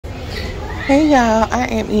Hey y'all,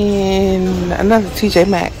 I am in another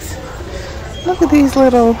Tjmaxx. Look at these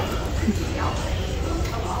little,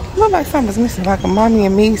 look like something's missing, like a mommy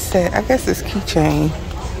and me set. I guess it's keychain.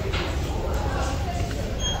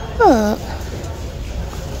 Look,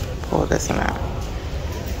 pull this one out.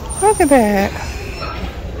 Look at that,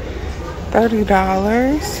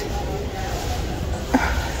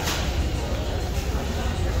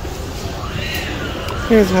 $30.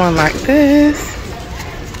 Here's one like this.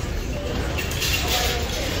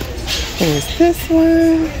 Here's this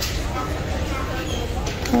one.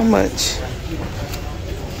 How much?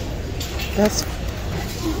 That's,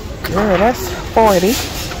 girl, that's 40.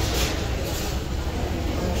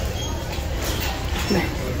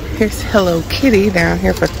 Here's Hello Kitty down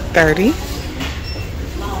here for 30.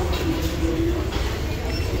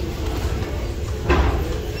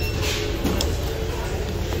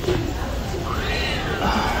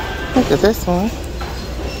 Look at this one.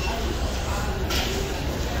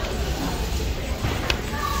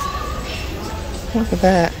 Look at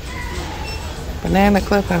that. Banana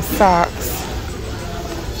clip and socks.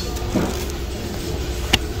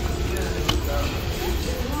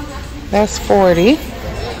 That's 40.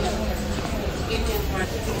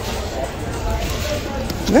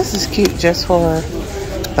 This is cute just for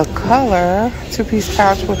the color. Two-piece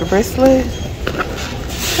pouch with a bracelet.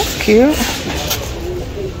 That's cute.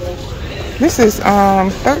 This is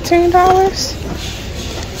 $13.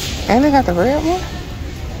 And they got the red one.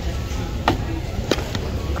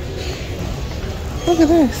 Look at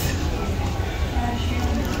this.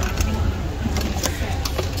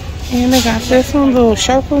 And they got this one, little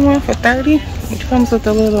Sherpa one for 30. It comes with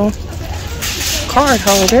a little card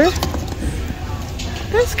holder.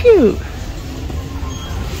 That's cute.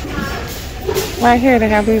 Right here they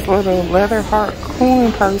have these little leather heart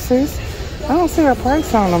coin purses. I don't see a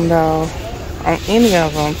price on them though, on any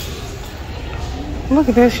of them. Look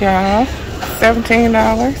at this, y'all.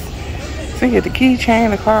 $17. So you get the keychain,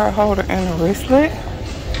 the card holder, and the wristlet.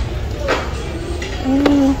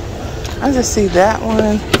 I just see that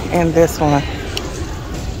one and this one.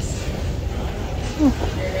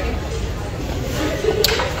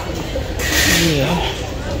 Yeah.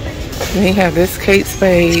 Then you have this Kate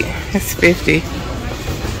Spade. It's 50.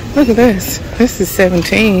 Look at this. This is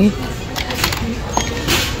 17.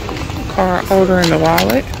 Card holder and the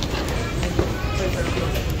wallet.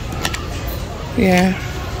 Yeah.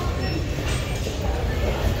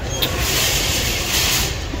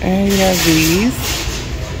 And you have these.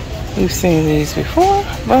 We've seen these before,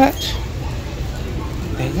 but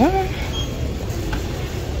they go.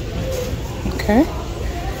 Okay.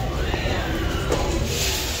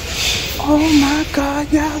 Oh my God,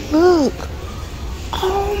 y'all look.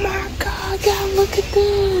 Oh my God, y'all look at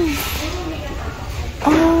this.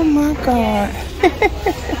 Oh my God.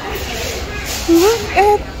 Look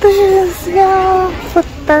at this, y'all, for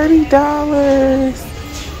 $30.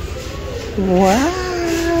 Wow.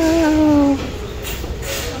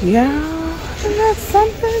 Yeah, isn't that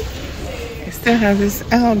something? I still have this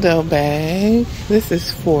ANGELLE bag. This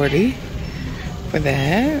is 40 for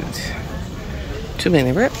that. Too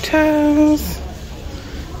many reptiles.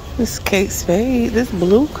 This Kate Spade. This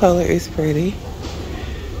blue color is pretty.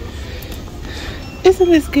 Isn't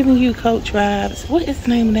this giving you Coach vibes? What is the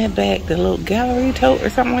name of that bag? The little gallery tote or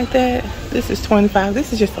something like that? This is 25.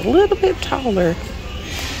 This is just a little bit taller.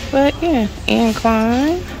 But yeah,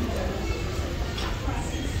 incline.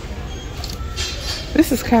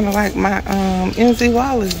 This is kind of like my MZ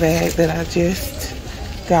Wallace bag that I just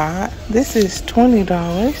got. This is $20.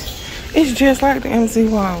 It's just like the MZ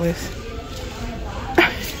Wallace.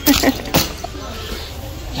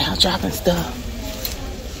 Y'all dropping stuff.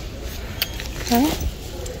 Okay.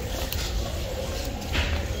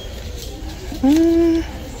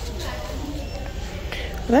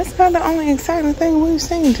 That's not the only exciting thing we've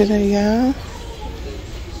seen today, y'all.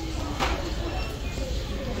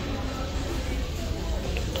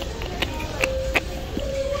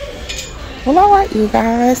 Well, alright, you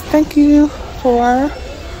guys. Thank you for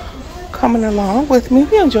coming along with me.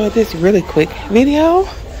 If you enjoyed this really quick video,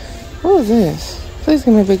 what was this? Please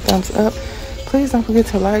give me a big thumbs up. Please don't forget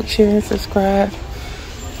to like, share, and subscribe.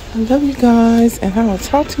 I love you guys, and I will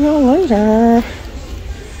talk to y'all later.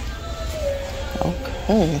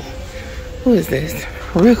 Okay. Who is this?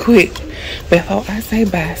 Real quick, before I say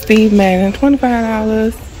bye, Steve Madden,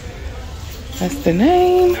 $25. That's the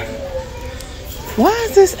name. Why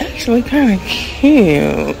is this actually kind of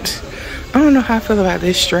cute? I don't know how I feel about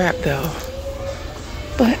this strap though,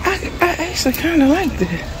 but I actually kind of like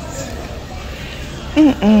this.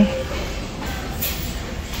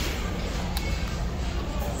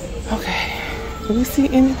 Okay, Do we see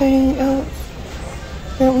anything else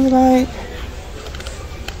that we like?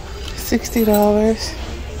 $60.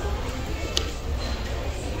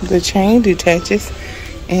 The chain detaches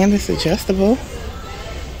and it's adjustable.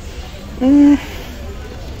 $24.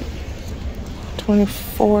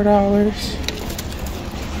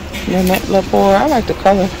 Nanette Lepore. I like the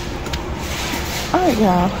color. Alright,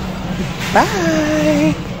 y'all.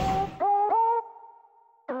 Bye.